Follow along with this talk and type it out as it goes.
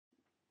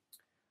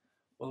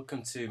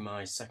Welcome to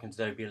my second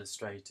Adobe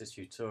Illustrator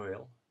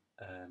tutorial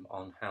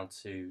on how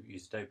to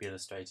use Adobe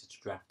Illustrator to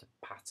draft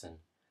a pattern.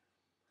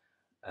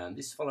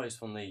 This follows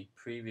from the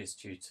previous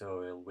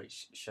tutorial,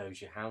 which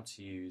shows you how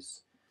to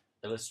use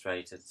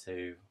Illustrator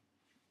to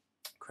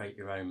create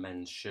your own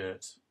men's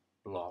shirt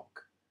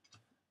block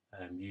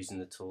using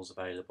the tools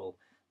available.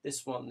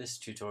 This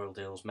tutorial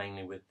deals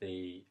mainly with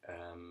the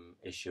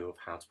issue of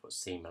how to put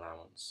seam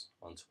allowance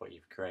onto what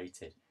you've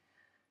created.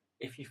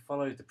 If you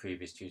followed the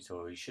previous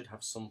tutorial, you should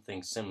have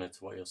something similar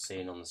to what you're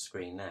seeing on the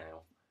screen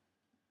now.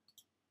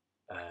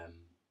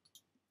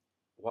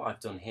 What I've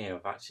done here,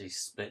 I've actually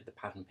split the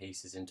pattern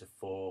pieces into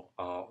 4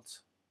 art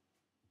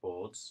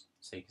boards,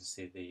 so you can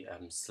see the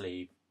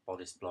sleeve,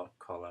 bodice block,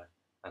 collar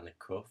and the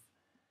cuff.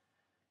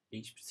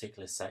 Each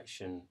particular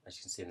section, as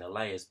you can see in the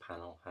layers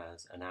panel,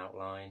 has an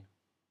outline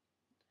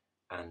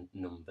and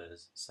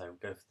numbers. So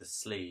go for the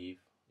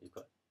sleeve, you've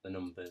got the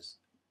numbers,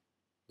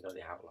 you've got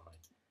the outline.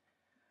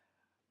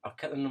 I've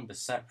kept the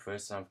numbers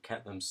separate, and I've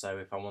kept them so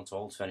if I want to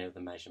alter any of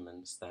the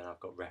measurements, then I've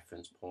got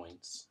reference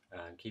points.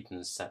 Keeping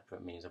them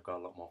separate means I've got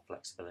a lot more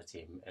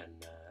flexibility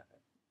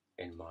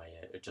in my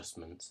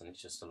adjustments, and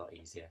it's just a lot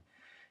easier.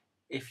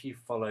 If you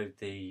followed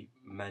the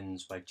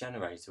men's web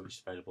generator, which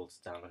is available to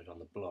download on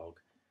the blog,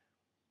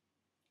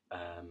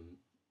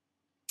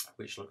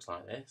 which looks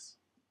like this,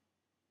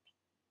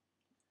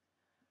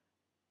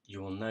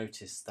 you will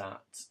notice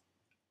that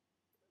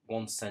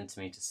 1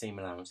 centimetre seam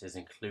allowance is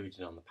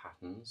included on the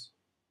patterns,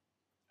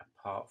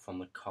 apart from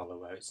the collar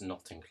where it's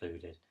not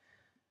included.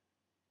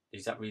 The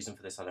exact reason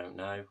for this I don't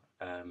know.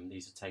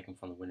 These are taken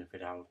from the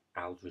Winifred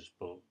Aldridge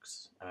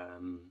books,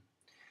 and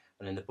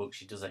in the book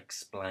she does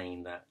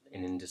explain that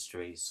in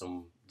industry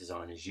some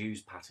designers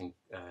use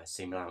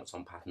seam allowance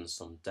on patterns,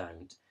 some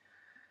don't.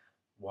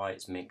 Why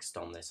it's mixed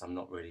on this I'm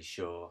not really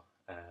sure.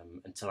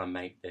 Until I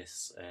make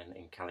this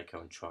in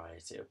Calico and try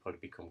it, it'll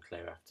probably become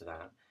clear after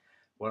that.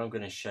 What I'm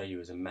going to show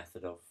you is a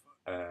method of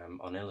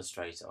on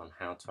Illustrator on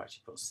how to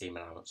actually put seam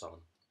allowance on,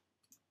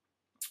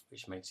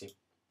 which makes it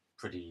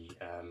pretty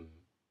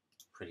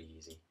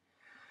easy.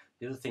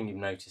 The other thing you've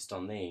noticed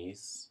on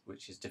these,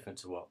 which is different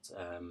to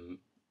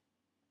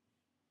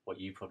what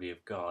you probably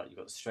have got, you've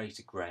got the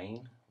straighter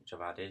grain, which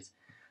I've added.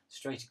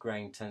 Straighter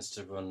grain tends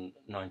to run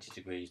 90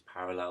 degrees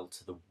parallel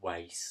to the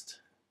waist,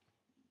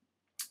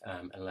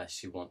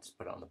 unless you want to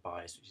put it on the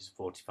bias, which is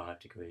 45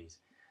 degrees.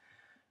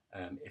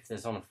 If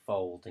there's on a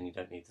fold, then you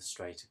don't need the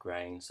straighter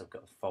grain, so I've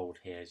got the fold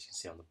here, as you can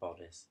see on the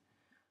bodice.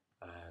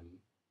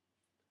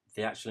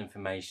 The actual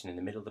information in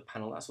the middle of the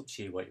panel, that's up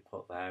to you what you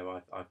put there.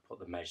 I've put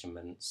the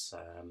measurements,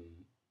 the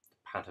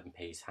pattern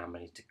piece, how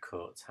many to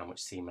cut, how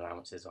much seam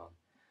allowance is on,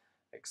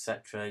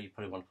 etc. You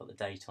probably want to put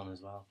the date on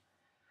as well.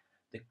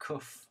 The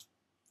cuff,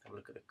 have a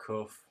look at the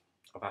cuff.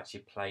 I've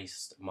actually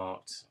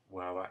marked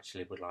where I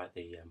actually would like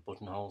the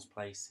buttonholes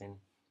placing.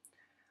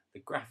 The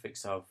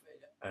graphics I've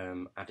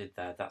added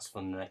there, that's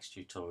for the next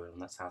tutorial,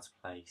 and that's how to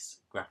place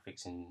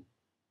graphics in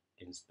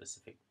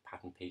specific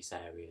pattern piece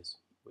areas,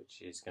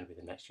 which is going to be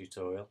the next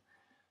tutorial.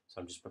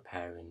 So I'm just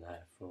preparing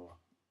there for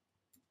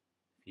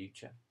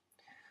future.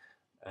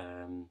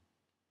 And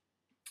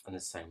the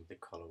same with the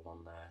collar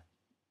one there.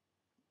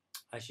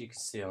 As you can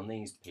see on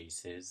these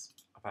pieces,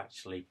 I've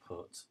actually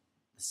put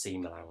the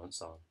seam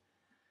allowance on.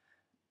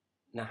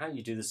 Now how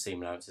you do the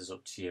seam allowance is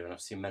up to you, and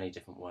I've seen many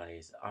different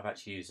ways. I've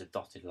actually used a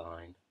dotted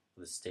line for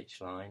the stitch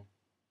line,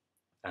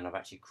 and I've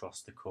actually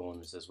crossed the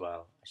corners as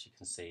well, as you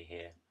can see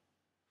here.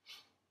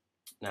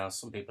 Now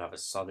some people have a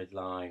solid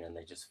line and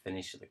they just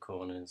finish at the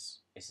corners.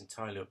 It's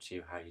entirely up to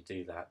you how you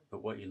do that,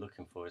 but what you're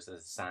looking for is an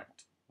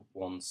exact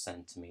 1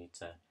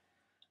 centimetre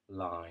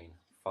line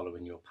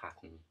following your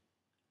pattern.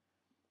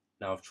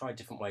 Now I've tried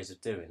different ways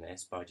of doing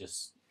this by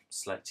just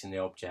selecting the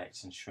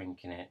object and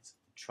shrinking it,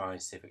 try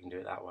and see if we can do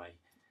it that way.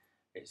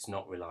 It's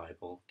not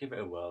reliable. Give it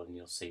a whirl and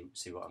you'll see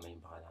what I mean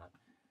by that.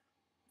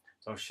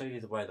 So I'll show you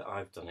the way that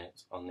I've done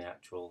it on the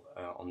actual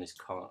on this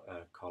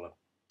collar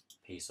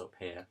piece up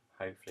here.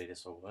 Hopefully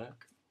this will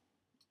work.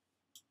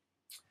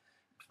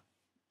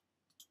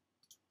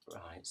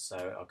 Right,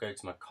 so I'll go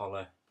to my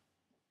collar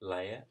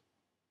layer.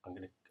 I'm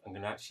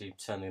gonna actually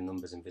turn the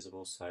numbers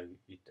invisible so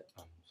you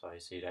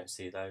don't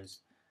see those.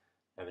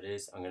 There it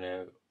is. I'm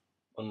gonna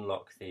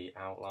unlock the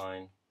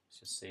outline. Let's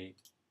just see.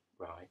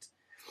 Right.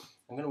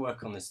 I'm gonna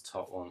work on this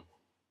top one.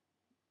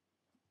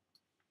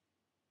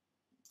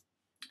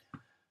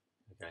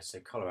 Okay, so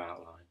collar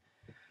outline.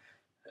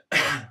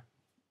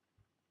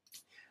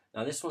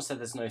 Now this one said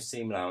there's no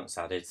seam allowance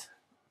added,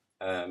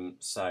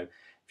 so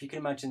if you can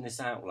imagine this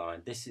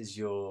outline, this is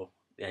the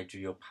edge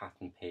of your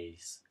pattern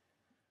piece.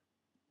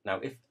 Now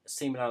if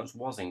seam allowance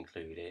was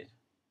included,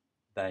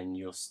 then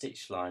your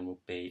stitch line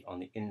would be on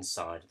the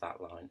inside of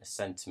that line, 1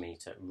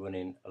 centimetre,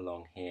 running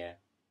along here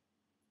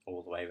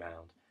all the way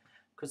around.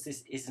 Because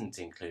this isn't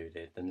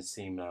included, then the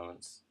seam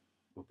allowance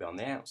would be on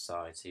the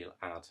outside, so you'll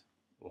add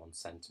 1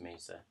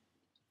 centimetre.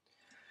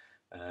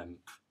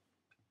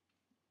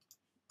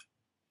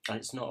 And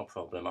it's not a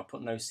problem. I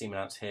put no seam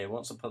allowance here.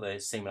 Once I put the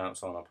seam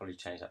allowance on, I'll probably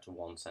change that to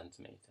 1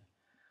 centimetre.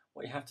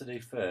 What you have to do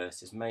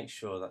first is make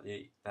sure that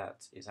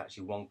that is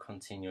actually one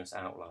continuous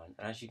outline,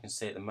 and as you can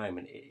see at the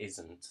moment it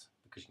isn't,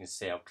 because you can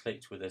see I've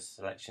clicked with the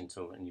selection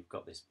tool and you've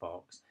got this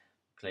box.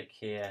 Click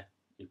here,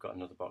 you've got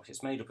another box.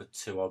 It's made up of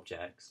two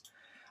objects.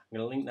 I'm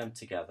going to link them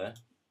together,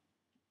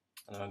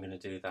 and then I'm going to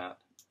do that.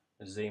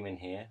 I'm going to zoom in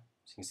here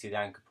so you can see the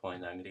anchor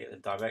point there. I'm going to get the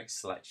direct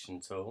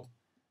selection tool,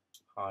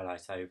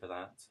 highlight over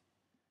that,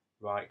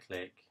 right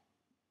click,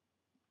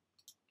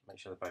 make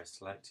sure they're both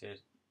selected,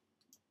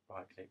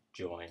 right click,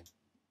 join.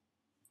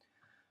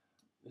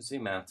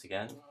 Zoom out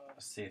again,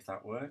 see if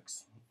that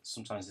works.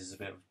 Sometimes there's a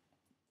bit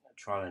of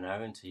trial and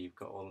error until you've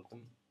got all of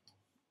them.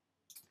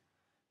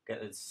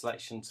 Get the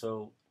selection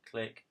tool,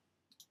 click.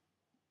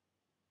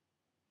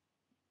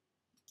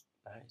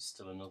 No, it's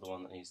still another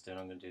one that needs doing.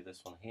 I'm going to do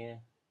this one here.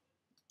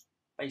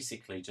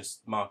 Basically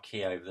just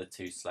marquee over the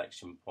two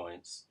selection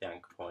points, the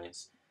anchor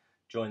points,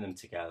 join them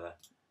together.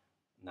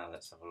 Now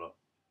let's have a look.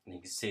 And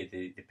you can see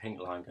the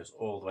pink line goes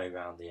all the way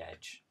around the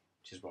edge,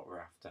 which is what we're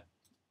after.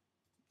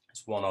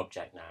 It's one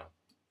object now.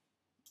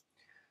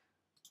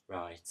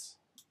 Right.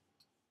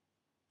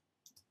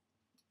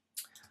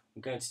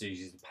 I'm going to do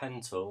use the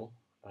pen tool,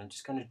 and I'm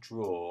just going to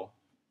draw.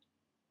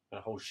 I'm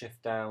going to hold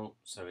shift down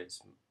so it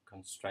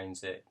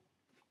constrains it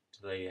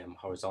to the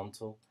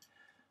horizontal.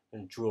 I'm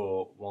going to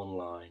draw one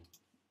line.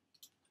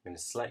 I'm going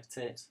to select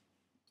it,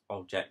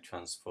 object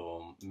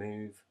transform,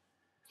 move,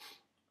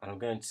 and I'm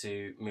going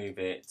to move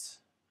it,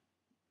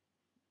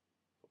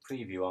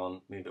 preview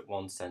on, move it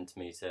 1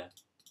 centimetre.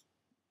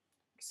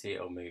 You can see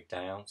it'll move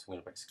down, so I'm going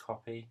to press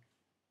copy.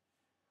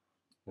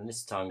 And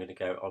this time I'm going to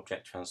go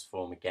object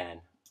transform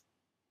again.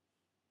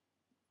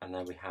 And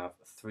then we have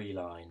 3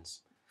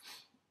 lines.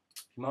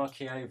 If you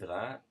marquee over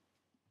that,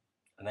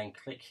 and then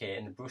click here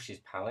in the brushes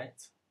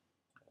palette,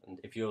 and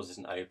if yours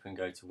isn't open,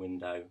 go to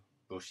window,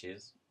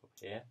 brushes, up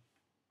here.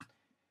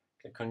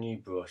 Click on new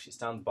brush, it's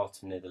down the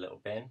bottom near the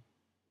little bin.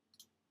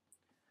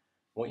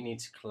 What you need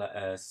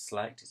to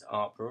select is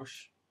art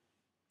brush,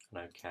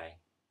 and OK.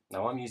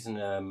 Now I'm using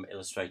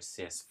Illustrator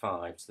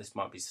CS5, so this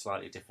might be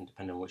slightly different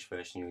depending on which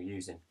version you're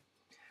using.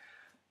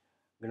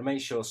 I'm going to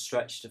make sure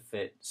stretch to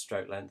fit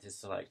stroke length is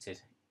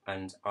selected,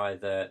 and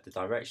either the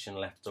direction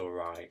left or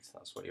right,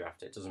 that's what you're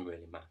after, it doesn't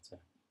really matter.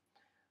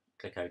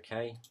 Click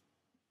OK,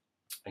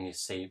 and you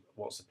see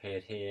what's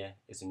appeared here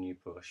is a new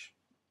brush.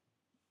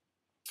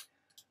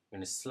 I'm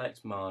going to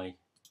select my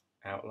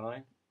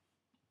outline,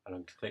 and I'm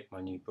going to click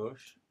my new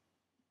brush,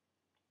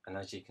 and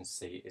as you can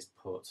see it's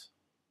put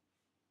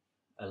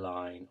a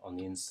line on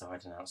the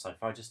inside and outside.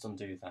 If I just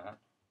undo that,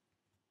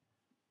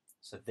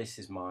 so this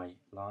is my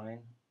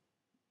line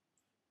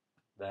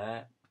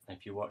there, and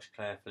if you watch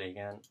carefully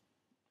again,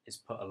 it's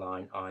put a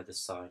line either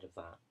side of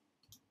that.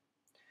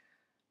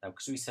 Now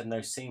because we said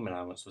no seam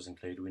allowance was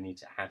included, we need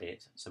to add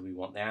it, so we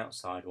want the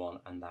outside one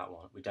and that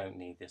one. We don't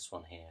need this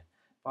one here.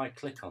 If I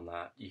click on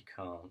that, you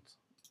can't.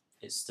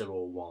 It's still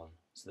all one.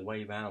 So the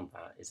way around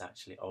that is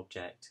actually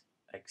object,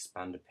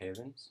 expand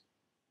appearance.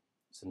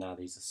 So now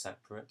these are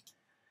separate.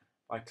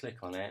 If I click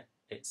on it,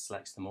 it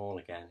selects them all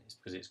again. It's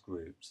because it's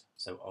grouped.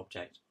 So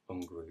object,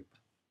 ungroup.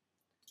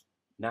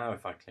 Now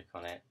if I click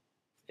on it,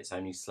 it's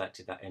only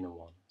selected that inner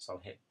one. So I'll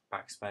hit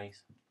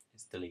backspace,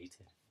 it's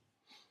deleted.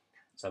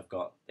 So I've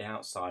got the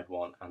outside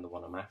one and the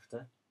one I'm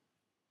after.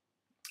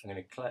 I'm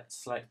going to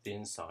select the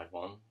inside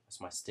one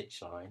as my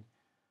stitch line.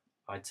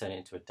 I turn it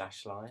into a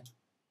dash line.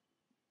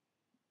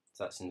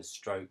 So that's in the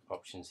stroke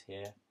options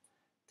here.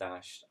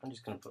 Dash. I'm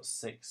just going to put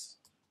 6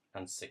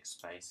 and 6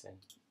 space in.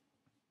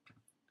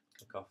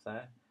 Click off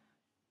there.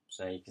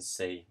 So you can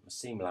see my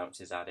seam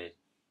allowance is added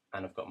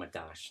and I've got my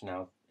dash.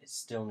 Now it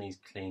still needs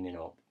cleaning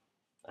up.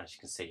 As you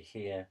can see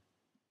here,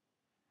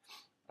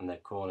 and the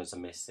corners are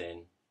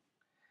missing,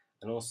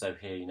 and also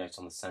here you note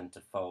on the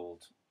centre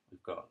fold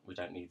we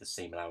don't need the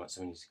seam allowance,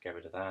 so we need to get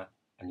rid of that,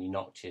 and your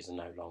notches are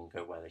no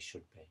longer where they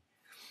should be.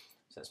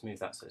 So let's move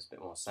that so it's a bit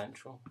more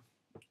central.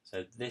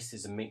 So this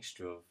is a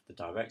mixture of the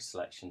direct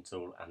selection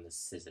tool and the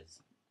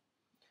scissors,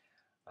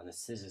 and the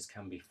scissors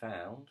can be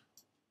found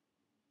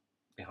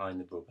behind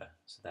the rubber.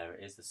 So there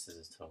it is, the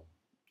scissors tool.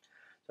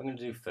 So I'm going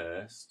to do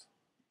first,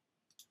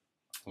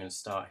 I'm going to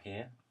start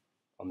here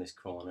on this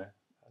corner.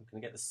 I'm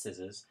going to get the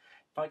scissors.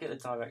 If I get the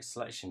direct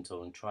selection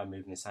tool and try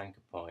moving this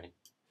anchor point,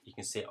 you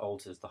can see it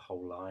alters the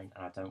whole line,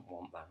 and I don't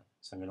want that.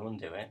 So I'm going to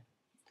undo it.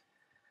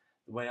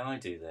 The way I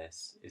do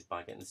this is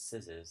by getting the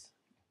scissors,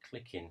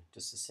 clicking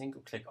just a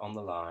single click on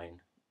the line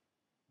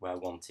where I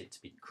want it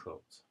to be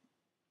cut.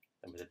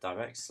 Then with the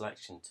direct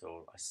selection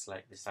tool, I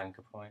select this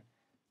anchor point,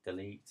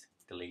 delete,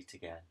 delete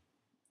again.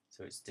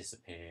 So it's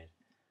disappeared.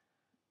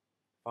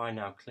 If I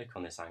now click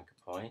on this anchor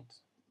point,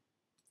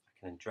 I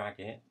can then drag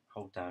it,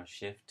 hold down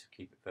shift to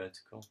keep it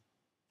vertical.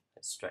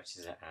 It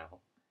stretches it out.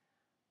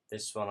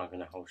 This one I'm going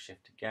to hold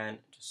shift again,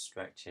 just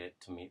stretch it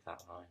to meet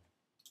that line.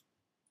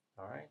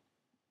 Alright.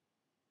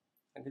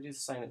 I'm going to do the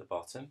same at the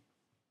bottom.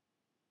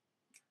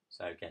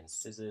 So again,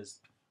 scissors,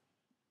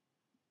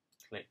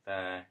 click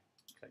there,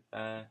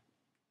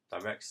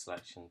 direct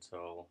selection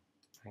tool,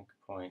 anchor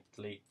point,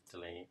 delete,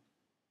 delete.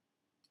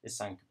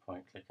 This anchor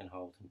point, click and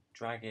hold and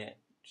drag it,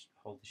 just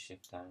hold the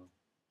shift down.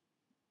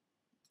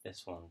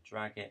 This one,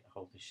 drag it,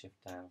 hold the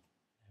shift down.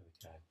 There we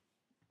go.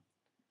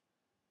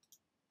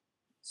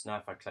 So now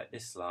if I select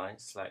this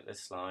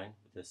line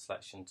with the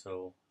selection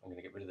tool, I'm going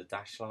to get rid of the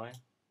dash line.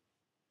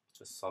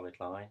 It's a solid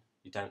line.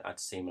 You don't add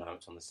seam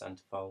allowance on the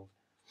centerfold.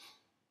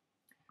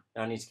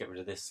 Now I need to get rid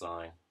of this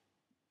line.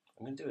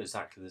 I'm going to do it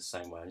exactly the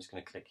same way. I'm just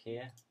going to click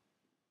here,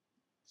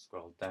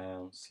 scroll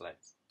down, click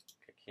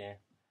here,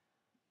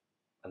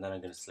 and then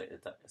I'm going to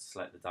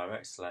select the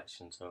direct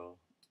selection tool,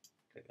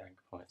 click the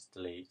anchor points,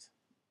 delete.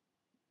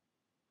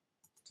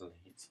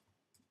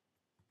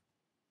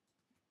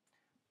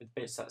 With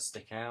bits that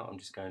stick out, I'm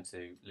just going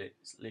to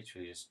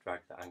literally just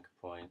drag the anchor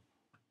point.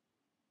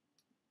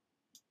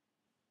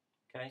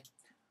 Okay,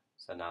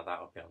 so now that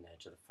will be on the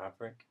edge of the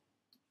fabric.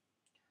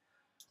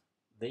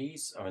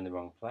 These are in the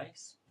wrong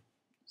place,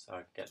 so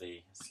I get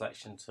the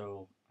selection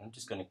tool. I'm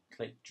just going to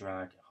click,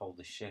 drag, hold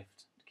the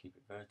shift to keep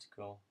it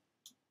vertical.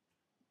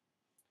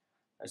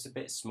 It's a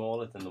bit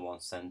smaller than the 1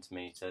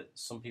 centimetre.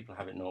 Some people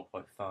have it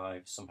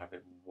 0.5, some have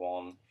it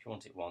 1. If you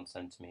want it 1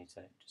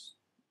 centimetre, just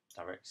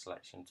direct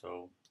selection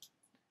tool,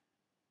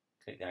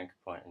 click the anchor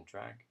point and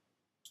drag.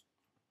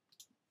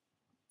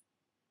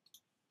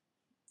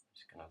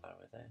 Just going to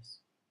lower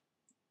this.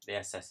 The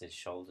SS is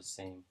shoulder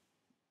seam.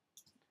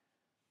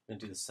 I'm going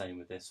to do the same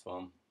with this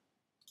one.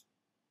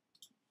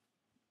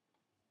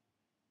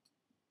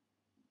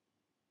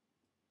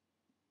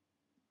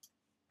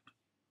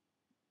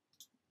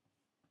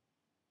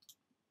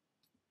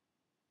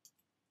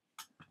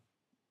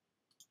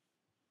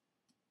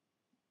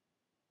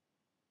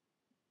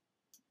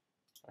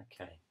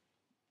 Okay.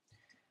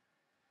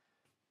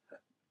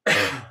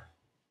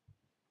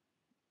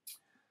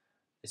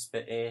 This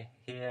bit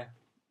here,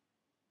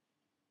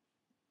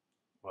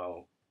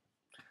 well,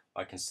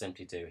 I can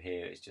simply do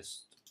here is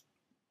just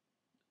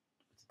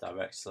with the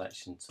direct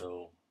selection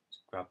tool,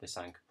 just grab this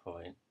anchor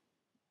point,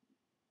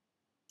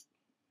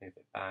 move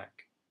it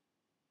back.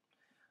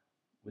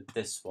 With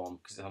this one,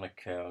 because it's on a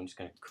curve, I'm just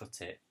going to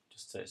cut it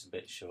just so it's a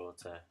bit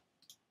shorter.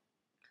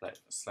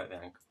 Select the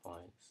anchor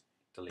points,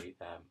 delete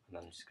them, and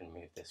then I'm just going to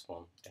move this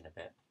one in a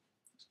bit.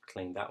 Just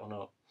clean that one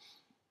up.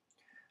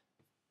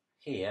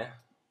 Here,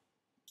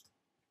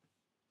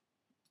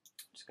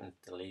 I'm just going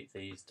to delete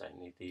these, don't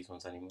need these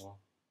ones anymore.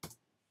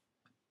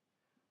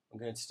 I'm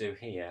going to do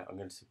here, I'm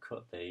going to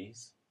cut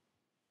these.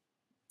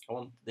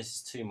 This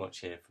is too much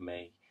here for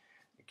me.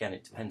 Again,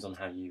 it depends on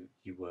how you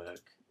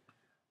work.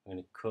 I'm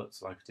going to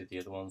cut like I did the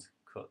other ones,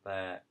 cut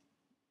there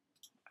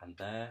and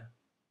there.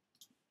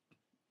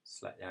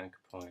 Select the anchor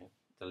point,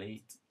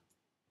 delete.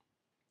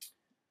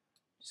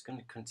 Just going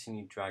to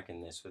continue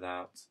dragging this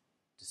without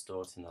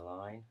distorting the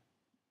line.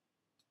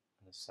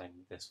 And the same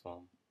with this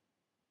one.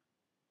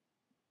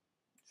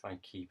 Try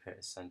and keep it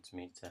a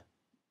centimetre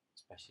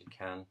as best you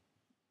can.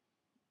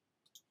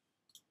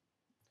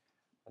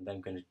 And then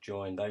I'm going to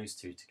join those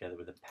two together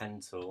with a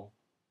pen tool.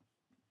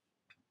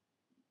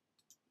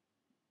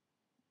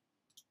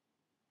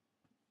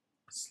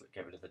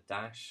 Get rid of the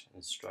dash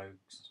and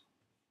strokes.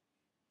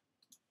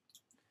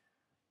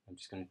 I'm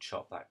just going to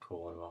chop that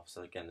corner off.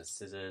 So again, the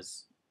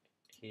scissors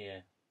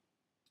here,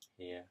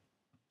 here,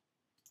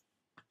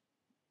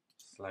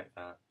 select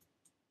that,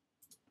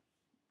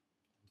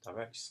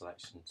 direct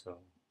selection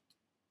tool.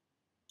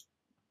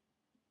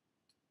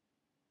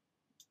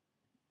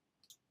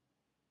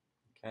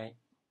 Okay.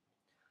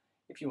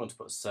 If you want to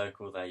put a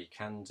circle there, you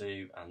can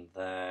do, and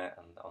there,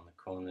 and on the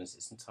corners.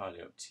 It's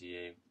entirely up to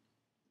you.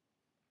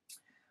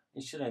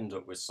 You should end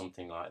up with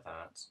something like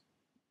that,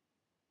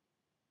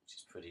 which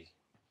is pretty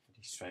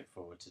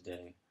straightforward to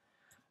do.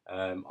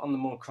 On the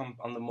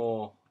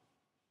more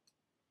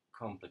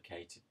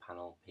complicated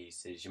panel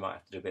pieces, you might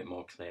have to do a bit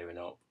more clearing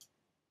up,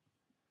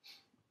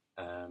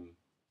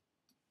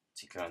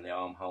 particularly around the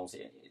armholes.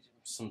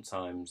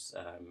 Sometimes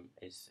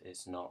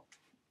it's not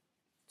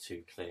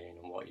too clear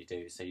in what you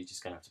do, so you're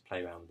just going to have to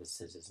play around with the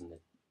scissors and the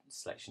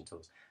selection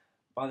tools.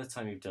 By the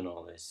time you've done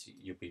all this,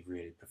 you'll be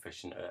really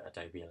proficient at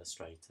Adobe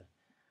Illustrator.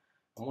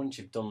 And once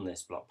you've done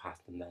this block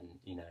pattern, then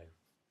you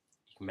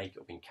can make it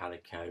up in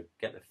Calico,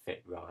 get the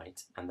fit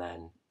right, and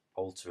then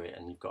alter it,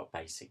 and you've got a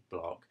basic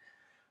block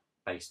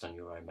based on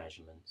your own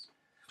measurements.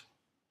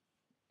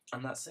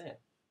 And that's it.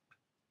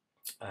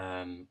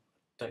 Don't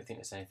think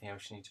there's anything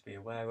else you need to be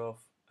aware of.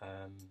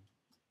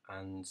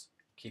 And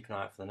keep an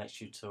eye out for the next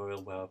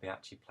tutorial where I'll be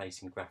actually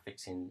placing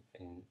graphics in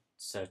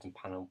certain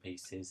panel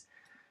pieces.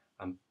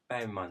 And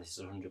bear in mind this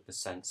is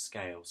 100%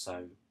 scale,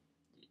 so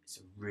it's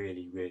a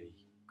really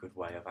good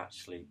way of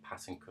actually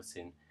pattern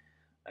cutting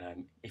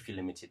if you're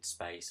limited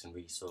space and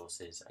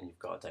resources and you've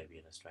got Adobe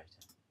Illustrator.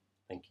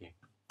 Thank you.